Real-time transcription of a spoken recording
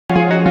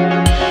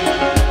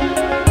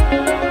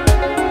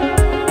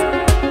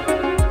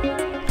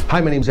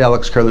Hi, my name is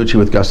Alex Carlucci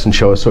with Gustan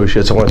Cho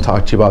Associates. I want to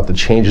talk to you about the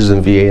changes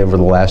in VA over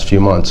the last few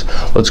months.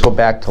 Let's go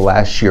back to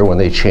last year when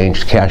they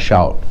changed cash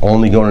out.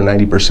 Only going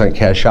to 90%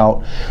 cash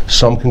out.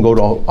 Some can go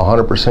to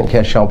 100%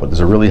 cash out, but there's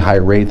a really high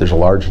rate. There's a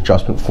large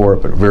adjustment for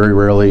it, but very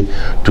rarely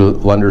do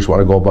lenders want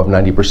to go above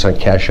 90%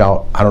 cash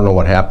out. I don't know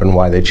what happened,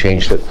 why they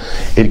changed it.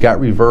 It got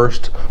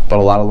reversed, but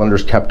a lot of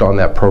lenders kept on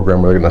that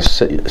program where they're going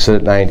to sit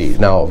at 90.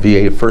 Now,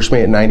 VA first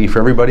made it 90 for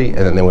everybody, and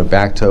then they went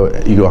back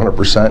to you go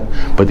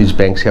 100%, but these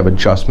banks have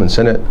adjustments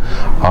in it.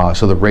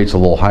 So the rate's a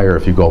little higher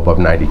if you go above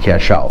 90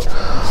 cash out.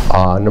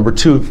 Number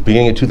two,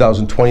 beginning of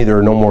 2020, there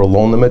are no more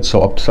loan limits,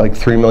 so up to like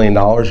 $3 million,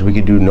 we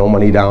could do no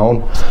money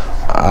down.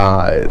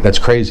 That's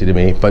crazy to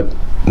me, but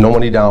no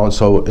money down.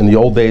 So in the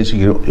old days,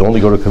 you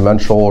only go to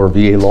conventional or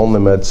VA loan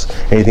limits.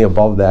 Anything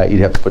above that, you'd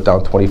have to put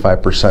down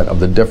 25% of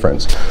the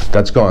difference.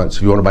 That's gone. So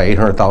if you want to buy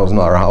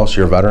 $800,000 house,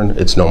 you're a veteran,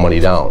 it's no money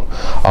down.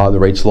 The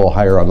rate's a little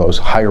higher on those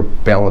higher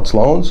balance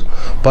loans,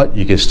 but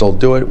you can still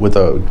do it with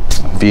a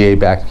VA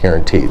back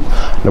guarantee.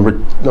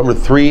 Number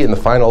three, and the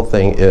final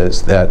thing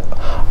is that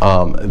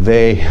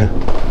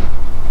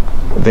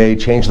they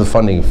changed the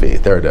funding fee.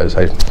 There it is.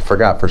 I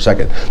forgot for a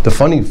second. The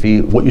funding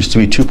fee, what used to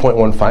be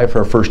 2.15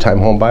 for a first-time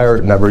home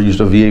buyer, never used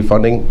a VA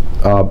funding,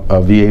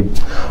 eligibility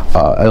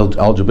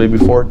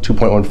before,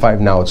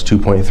 2.15, now it's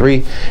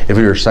 2.3. If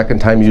you're a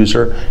second-time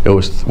user, it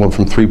went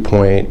from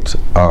 3.3 to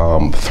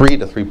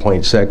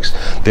 3.6.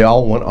 They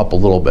all went up a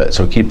little bit,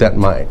 so keep that in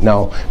mind.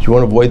 Now, if you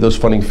want to avoid those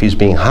funding fees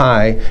being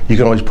high, you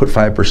can always put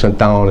 5%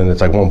 down and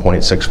it's like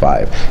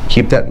 1.65.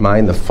 Keep that in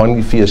mind. The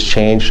funding fee has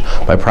changed.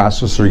 My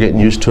processors are getting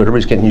used to it.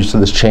 Everybody's getting used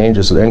to this change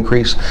as an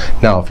increase.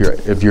 Now,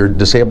 if you're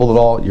disabled at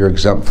all, you're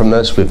exempt from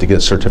this. We have to get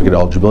a certificate of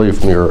eligibility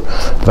from your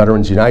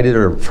Veterans United,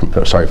 or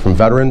from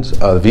Veterans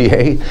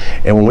VA.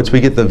 And once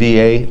we get the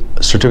VA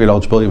certificate of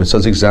eligibility, if it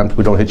says exempt,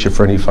 we don't hit you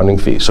for any funding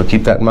fee. So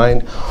keep that in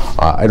mind.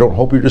 I don't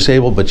hope you're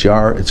disabled, but you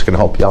are. It's going to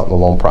help you out in the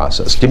loan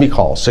process. Give me a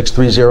call,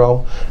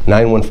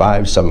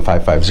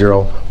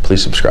 630-915-7550.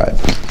 Please subscribe.